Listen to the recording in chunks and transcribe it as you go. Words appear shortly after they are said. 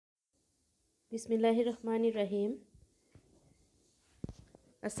Bismillahirrahmanirrahim.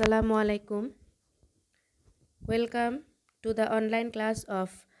 Assalamu alaikum. Welcome to the online class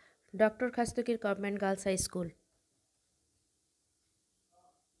of Dr. Khastagir Government Girls High School.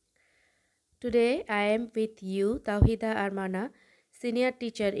 Today I am with you, Tawhida Armana, Senior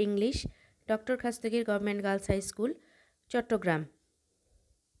Teacher English, Dr. Khastagir Government Girls High School, Chattogram.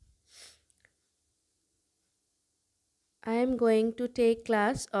 I am going to take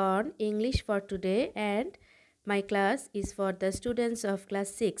class on English for today, and my class is for the students of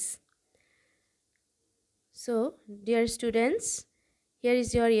class 6. So, dear students, here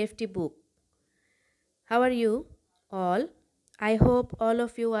is your EFT book. How are you all? I hope all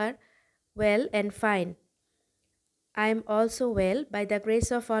of you are well and fine. I am also well by the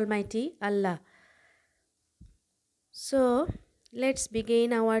grace of Almighty Allah. So, let's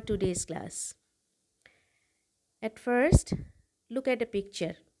begin our today's class. At first, look at the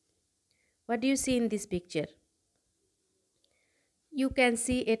picture. What do you see in this picture? You can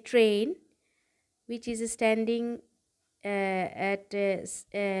see a train which is standing in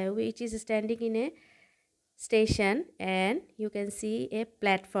a station, and you can see a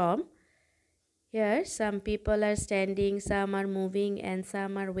platform. Here some people are standing, some are moving, and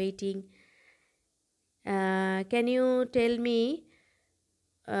some are waiting. Can you tell me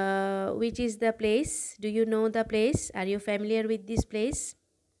which is the place? Do you know the place? Are you familiar with this place?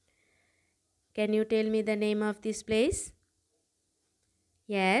 Can you tell me the name of this place?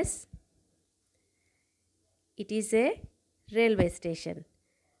 Yes, it is a railway station.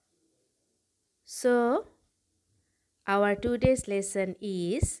 So, our today's lesson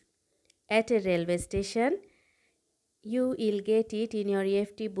is at a railway station. You will get it in your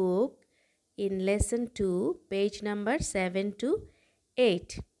EFT book in lesson 2, page number 7 to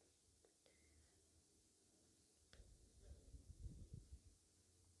 8.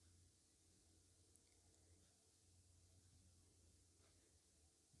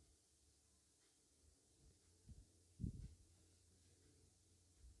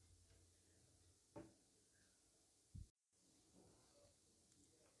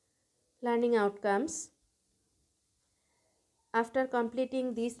 Learning outcomes. After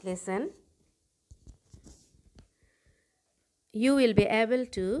completing this lesson, you will be able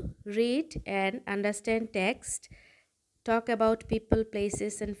to read and understand text, talk about people,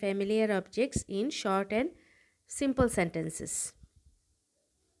 places, and familiar objects in short and simple sentences.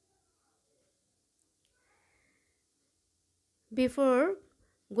 Before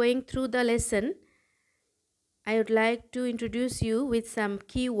going through the lesson, I would like to introduce you with some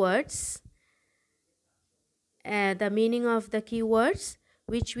keywords, the meaning of the keywords,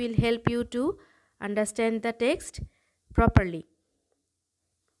 which will help you to understand the text properly.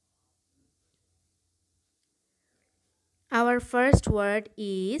 Our first word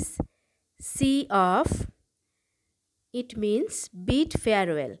is see off. It means bid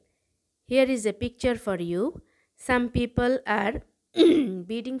farewell. Here is a picture for you. Some people are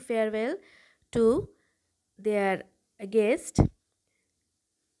bidding farewell to their guest.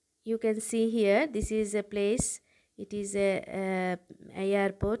 You can see here, this is a place. It is a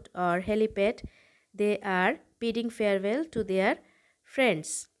airport or helipad. They are bidding farewell to their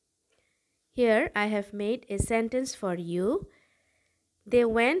friends. Here I have made a sentence for you. They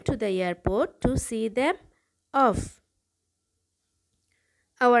went to the airport to see them off.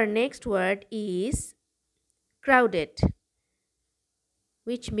 Our next word is crowded,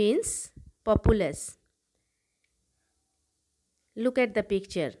 which means populous. Look at the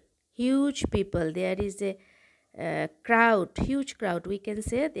picture. Huge people. There is a crowd, huge crowd. We can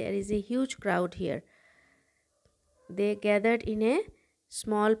say there is a huge crowd here. They gathered in a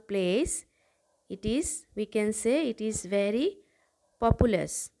small place. We can say it is very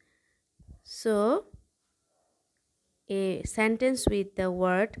populous. So, a sentence with the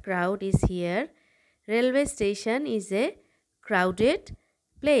word crowd is here. Railway station is a crowded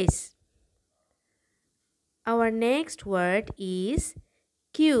place. Our next word is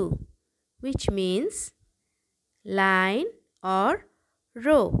queue, which means line or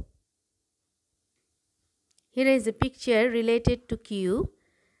row. Here is a picture related to queue.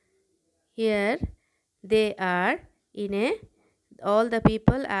 Here they are all the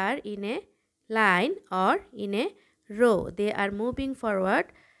people are in a line or in a row. They are moving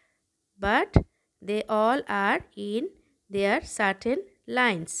forward, but they all are in their certain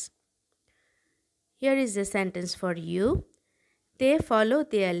lines. Here is a sentence for you. They follow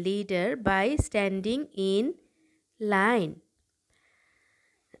their leader by standing in line.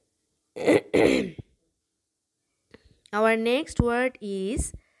 Our next word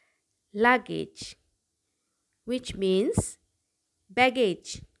is luggage, which means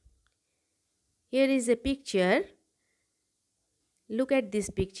baggage. Here is a picture. Look at this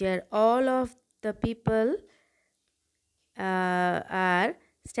picture. All of the people are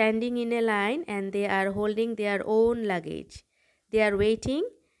standing in a line and they are holding their own luggage. They are waiting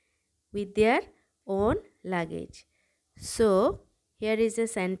with their own luggage. So, here is a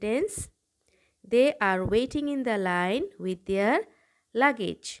sentence. They are waiting in the line with their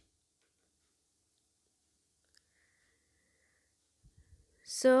luggage.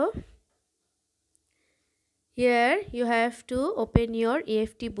 So, here you have to open your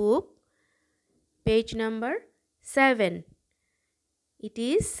EFT book, page number 7. It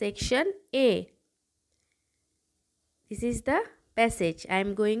is section A. This is the passage. I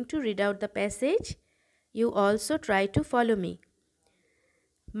am going to read out the passage. You also try to follow me.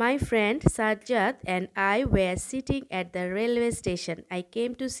 My friend Sajjad and I were sitting at the railway station. I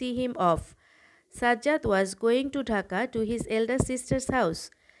came to see him off. Sajjad was going to Dhaka to his elder sister's house.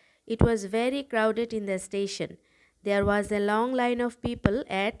 It was very crowded in the station. There was a long line of people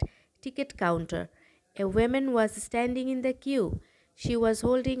at ticket counter. A woman was standing in the queue. She was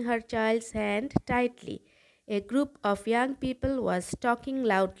holding her child's hand tightly. A group of young people was talking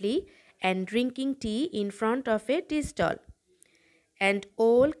loudly and drinking tea in front of a tea stall. An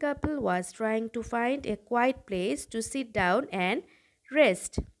old couple was trying to find a quiet place to sit down and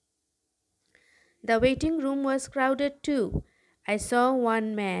rest. The waiting room was crowded too. I saw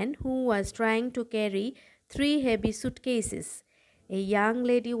one man who was trying to carry 3 heavy suitcases. A young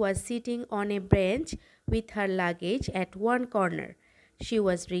lady was sitting on a bench with her luggage at one corner. She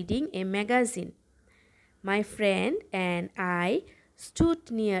was reading a magazine. My friend and I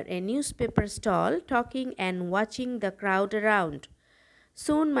stood near a newspaper stall talking and watching the crowd around.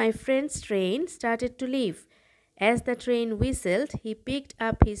 Soon my friend's train started to leave. As the train whistled, he picked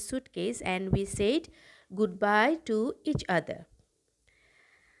up his suitcase and we said goodbye to each other.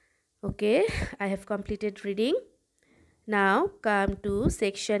 Okay, I have completed reading. Now come to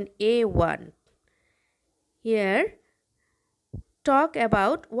section A1. Here, talk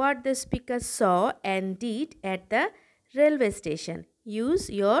about what the speaker saw and did at the railway station. Use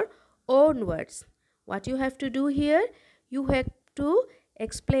your own words. What you have to do here, you have to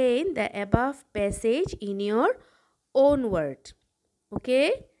explain the above passage in your own word.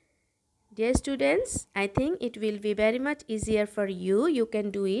 Okay, dear students, I think it will be very much easier for you. You can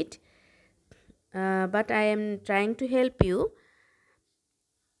do it, but I am trying to help you.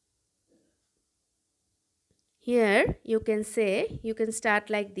 Here you can say, you can start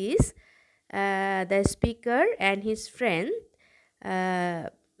like this. The speaker and his friend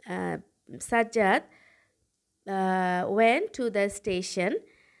Sajjad went to the station.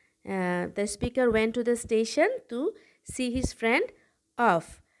 The speaker went to the station to see his friend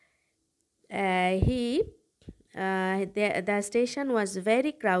off. The station was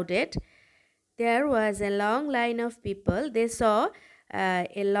very crowded. There was a long line of people. They saw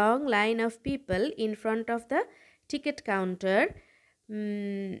a long line of people in front of the ticket counter.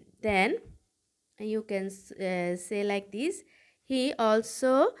 Then you can say like this. He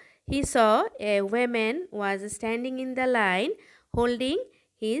saw a woman was standing in the line holding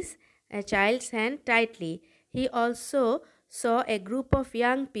his child's hand tightly. He also saw a group of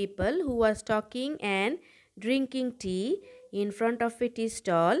young people who was talking and drinking tea in front of a tea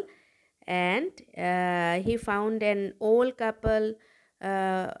stall. And he found an old couple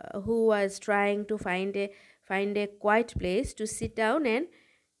who was trying to find a quiet place to sit down and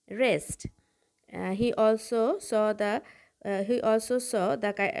rest. He also saw the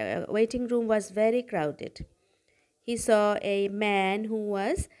waiting room was very crowded. He saw a man who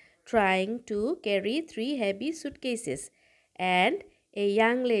was trying to carry 3 heavy suitcases, and a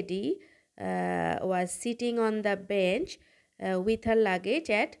young lady was sitting on the bench with her luggage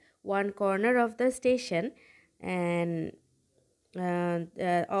at one corner of the station. And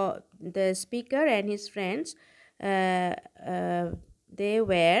the speaker and his friends, they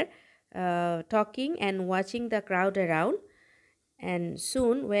were talking and watching the crowd around. And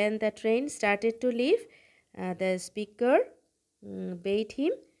soon when the train started to leave, the speaker bade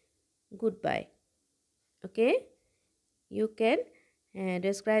him goodbye. Okay, you can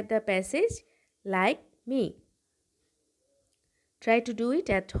describe the passage like me. Try to do it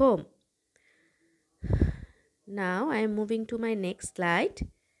at home. Now I am moving to my next slide.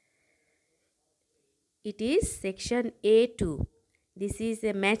 It is section A2. This is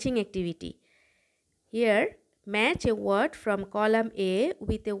a matching activity. Here, match a word from column A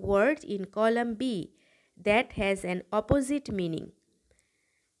with a word in column B that has an opposite meaning.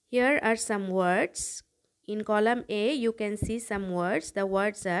 Here are some words. In column A, you can see some words. The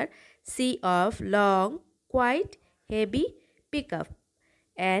words are see off, long, quite, heavy, pick up.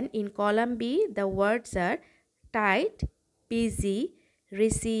 And in column B, the words are tight, busy,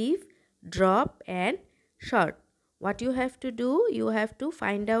 receive, drop, and short. What you have to do, you have to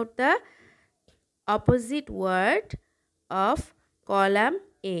find out the opposite word of column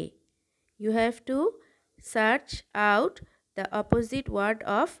A. You have to search out the opposite word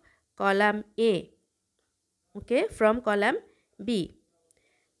of column A, okay, from column B.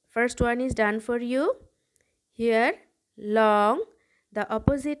 First one is done for you. Here, long, the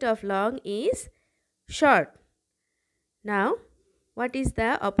opposite of long is short. Now, what is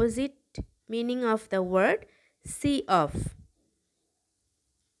the opposite meaning of the word see of?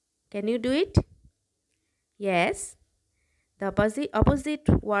 Can you do it? Yes. The opposite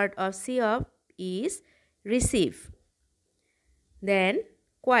word of see of is receive. Then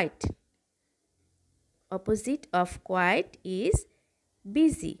quiet. Opposite of quiet is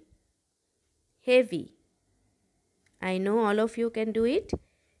busy, heavy. I know all of you can do it.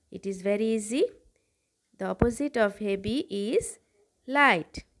 It is very easy. The opposite of heavy is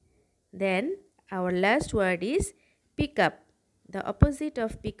light. Then our last word is pick up. The opposite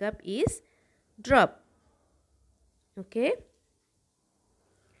of pick up is drop. Okay.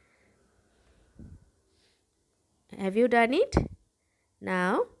 Have you done it?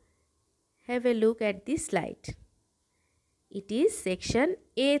 Now have a look at this slide. It is section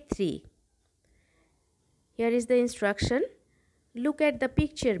A3. Here is the instruction. Look at the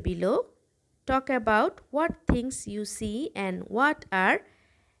picture below. Talk about what things you see and what are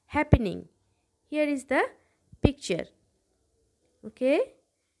happening. Here is the picture. Okay.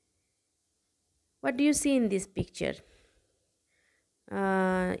 What do you see in this picture?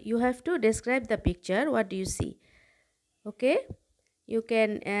 You have to describe the picture. What do you see? Okay. You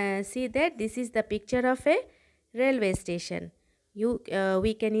can see that this is the picture of a railway station.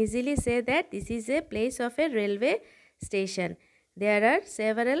 We can easily say that this is a place of a railway station. There are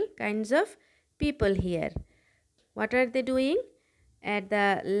several kinds of people here. What are they doing? At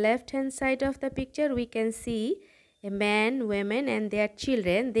the left hand side of the picture, we can see a man, women and their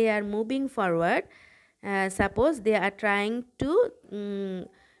children. They are moving forward. Suppose they are trying to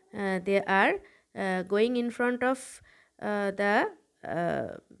they are going in front of they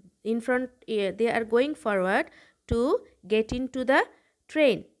are going forward to get into the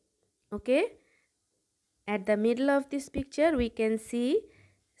train. Okay. At the middle of this picture, we can see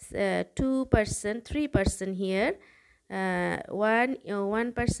three person here.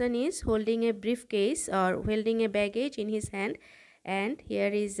 One person is holding a briefcase or holding a baggage in his hand, and here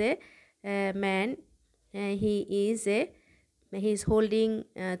is a man. He is holding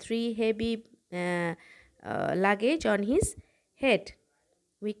three heavy luggage on his head.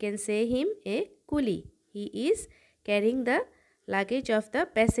 We can say him a coolie. He is carrying the luggage of the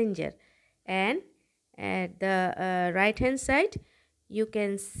passenger. And at the right hand side, you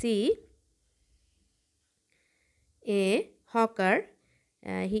can see a hawker.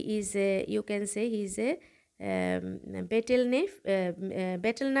 He is a, you can say he is a betel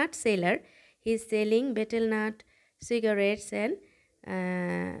nut seller. He is selling betel nut, cigarettes and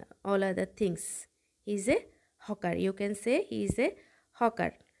all other things. He is a hawker. You can say he is a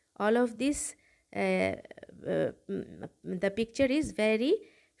hawker. All of this, the picture is very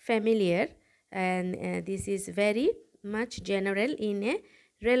familiar, and this is very much general in a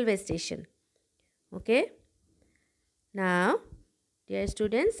railway station. Okay. Now, dear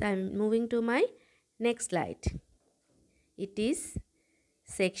students, I am moving to my next slide. It is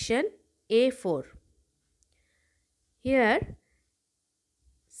section A4. Here,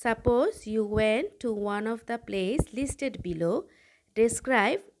 suppose you went to one of the places listed below.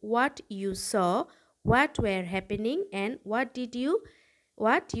 Describe what you saw, what were happening, and what you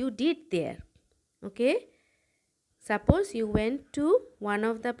did there. Okay. Suppose you went to one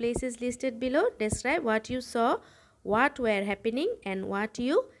of the places listed below. Describe what you saw, what were happening, and what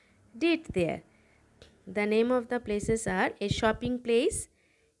you did there. The name of the places are a shopping place,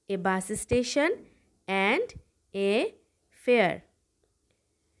 a bus station, and a fair.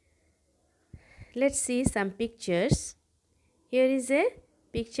 Let's see some pictures. Here is a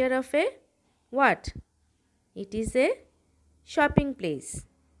picture of a what? It is a shopping place.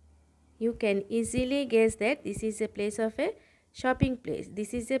 You can easily guess that this is a place of a shopping place.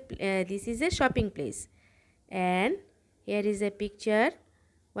 This is a shopping place. And here is a picture.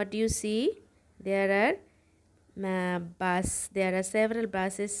 What do you see? There are several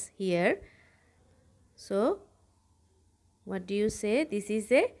buses here. So what do you say? This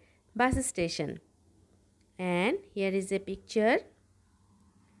is a bus station. And here is a picture.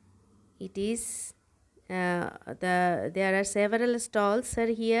 It is there are several stalls are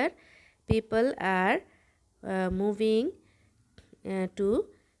here. People are moving to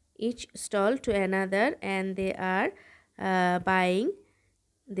each stall to another, and they are buying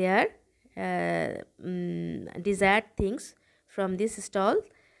their desired things from this stall.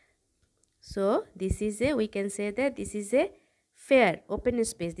 So this is a, we can say that this is a fair open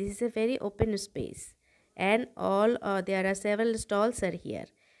space. This is a very open space, and all there are several stalls are here.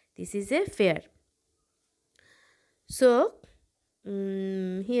 This is a fair. So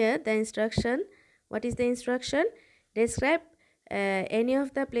here the instruction, what is the instruction? Describe any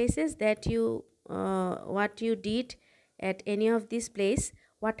of the places that you what you did at any of this place,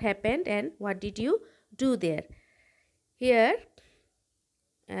 what happened and what did you do there. Here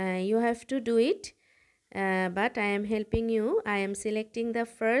you have to do it, but I am helping you. I am selecting the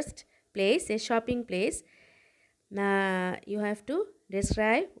first place, a shopping place. You have to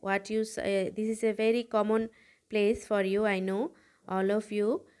describe what you this is a very common place for you. I know all of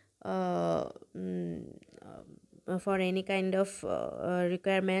you for any kind of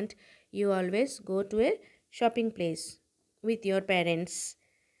requirement, you always go to a shopping place with your parents,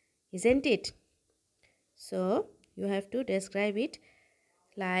 isn't it? So you have to describe it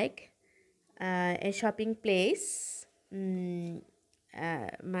like a shopping place.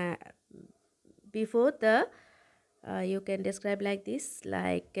 Before the you can describe like this,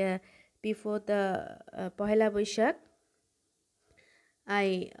 like before the Pohela Boishak,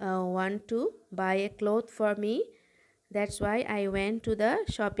 I want to buy a cloth for me. That's why I went to the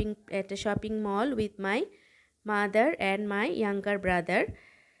shopping mall with my mother and my younger brother.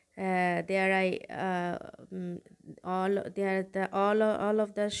 There I all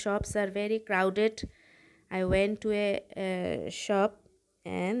of the shops are very crowded. I went to a shop,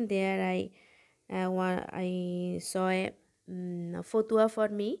 and there I saw a fotua for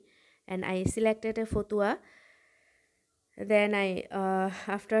me, and I selected a fotua. Then I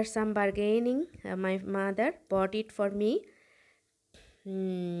after some bargaining, my mother bought it for me.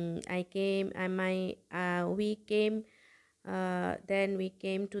 I came and my we came then we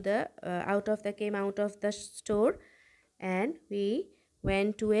came to the out of the store, and we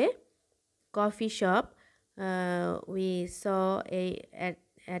went to a coffee shop. We saw at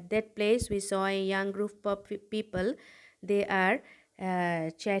that place we saw a young group of people. They are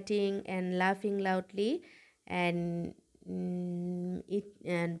chatting and laughing loudly and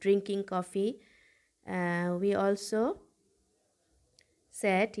drinking coffee. We also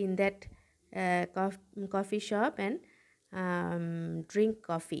sat in that coffee shop and drink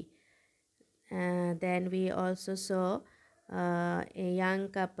coffee. Then we also saw a young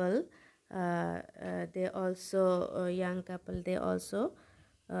couple. They also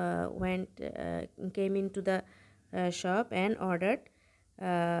came into the shop and ordered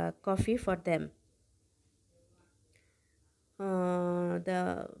coffee for them.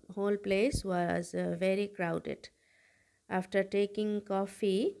 The whole place was very crowded. After taking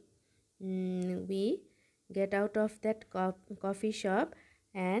coffee, we get out of that coffee shop,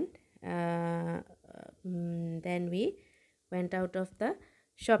 and then we went out of the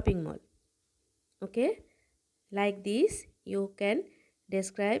shopping mall. Okay, like this you can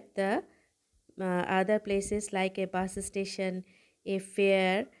describe the other places like a bus station, a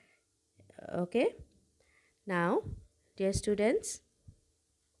fair. Okay, now dear students,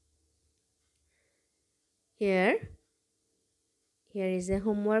 here is a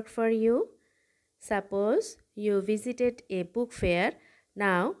homework for you. Suppose you visited a book fair.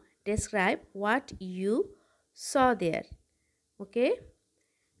 Now describe what you saw there. Okay,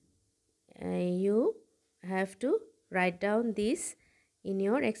 you have to write down this in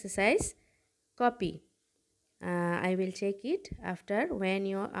your exercise copy. I will check it after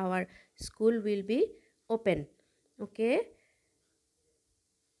when our school will be open. Okay,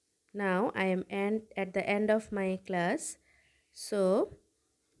 now I am at the end of my class, so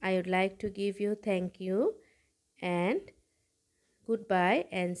I would like to give you thank you and goodbye,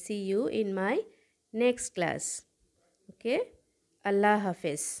 and see you in my next class. Okay, Allah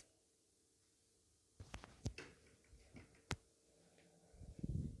Hafiz.